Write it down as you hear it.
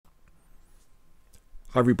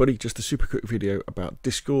Hi everybody, just a super quick video about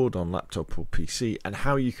Discord on laptop or PC and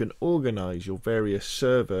how you can organise your various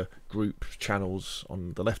server group channels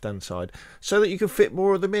on the left hand side so that you can fit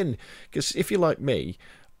more of them in. Because if you're like me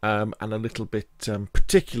and a little bit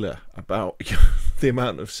particular about the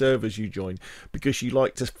amount of servers you join because you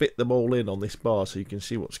like to fit them all in on this bar so you can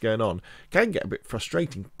see what's going on, it can get a bit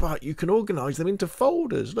frustrating, but you can organise them into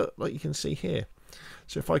folders, look, like you can see here.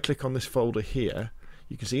 So if I click on this folder here,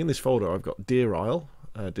 you can see in this folder I've got Deer Isle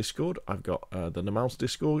Discord, I've got the Namal's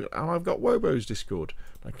Discord, and I've got Wobo's Discord.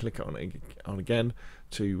 I click on it again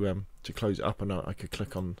to close it up, and I could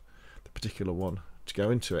click on the particular one to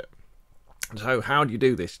go into it. So how do you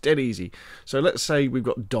do this? Dead easy. So let's say we've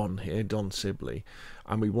got Don here, Don Sibley,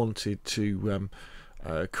 and we wanted to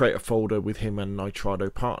create a folder with him and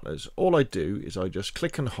Nitrado partners. All I do is I just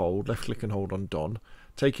click and hold, left click and hold on Don,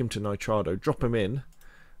 take him to Nitrado, drop him in,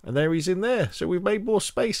 and there he's in there. So we've made more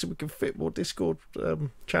space so we can fit more Discord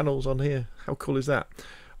channels on here. How cool is that?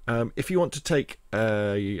 If you want to take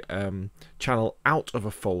a channel out of a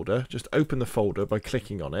folder, just open the folder by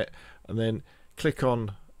clicking on it and then click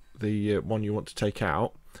on the one you want to take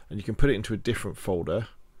out, and you can put it into a different folder,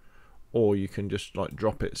 or you can just like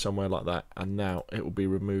drop it somewhere like that, and now it will be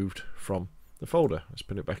removed from the folder. Let's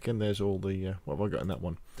put it back in. There's all the what have I got in that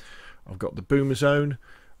one? I've got the Boomer Zone,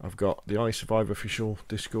 I've got the iSurvive official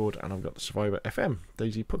Discord, and I've got the Survivor FM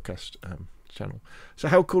Daisy podcast channel. So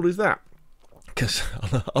how cool is that? Because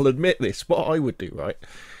I'll admit this, what I would do, right,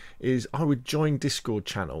 is I would join Discord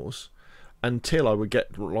channels until I would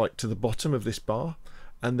get like to the bottom of this bar,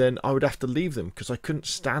 and then I would have to leave them because I couldn't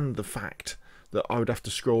stand the fact that I would have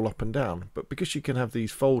to scroll up and down. But because you can have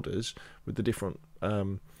these folders with the different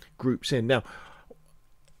groups in. Now,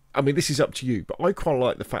 I mean, this is up to you, but I quite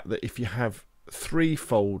like the fact that if you have three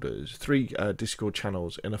folders, three Discord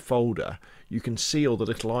channels in a folder, you can see all the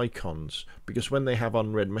little icons, because when they have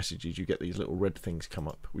unread messages you get these little red things come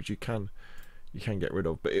up, which you can get rid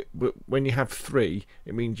of. But when you have three,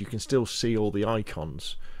 it means you can still see all the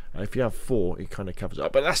icons. If you have four, it kind of covers it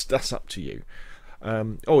up, but that's up to you.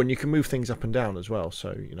 Oh, and you can move things up and down as well,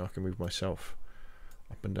 so you know, I can move myself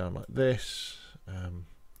up and down like this.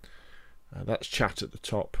 That's chat at the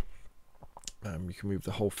top. You can move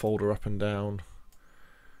the whole folder up and down.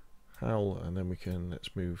 And then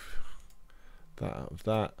let's move that out of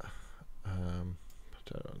that.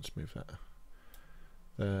 Let's move that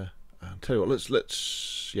there. And tell you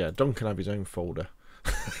what, yeah, Don can have his own folder.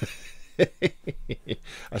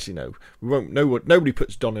 Actually, no, we won't. Nobody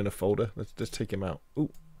puts Don in a folder. Let's take him out.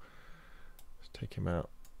 Ooh, let's take him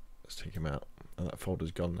out. Let's take him out. And that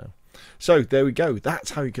folder's gone now. So there we go.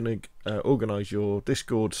 That's how you can organise your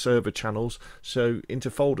Discord server channels into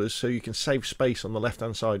folders, so you can save space on the left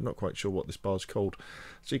hand side. Not quite sure what this bar's called.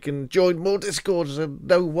 So you can join more Discords and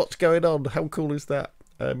know what's going on. How cool is that?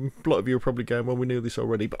 A lot of you are probably going, well, we knew this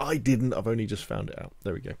already, but I didn't. I've only just found it out.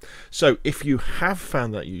 There we go. So if you have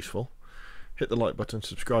found that useful, hit the like button,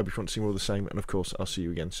 subscribe if you want to see more of the same, and of course I'll see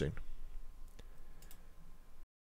you again soon.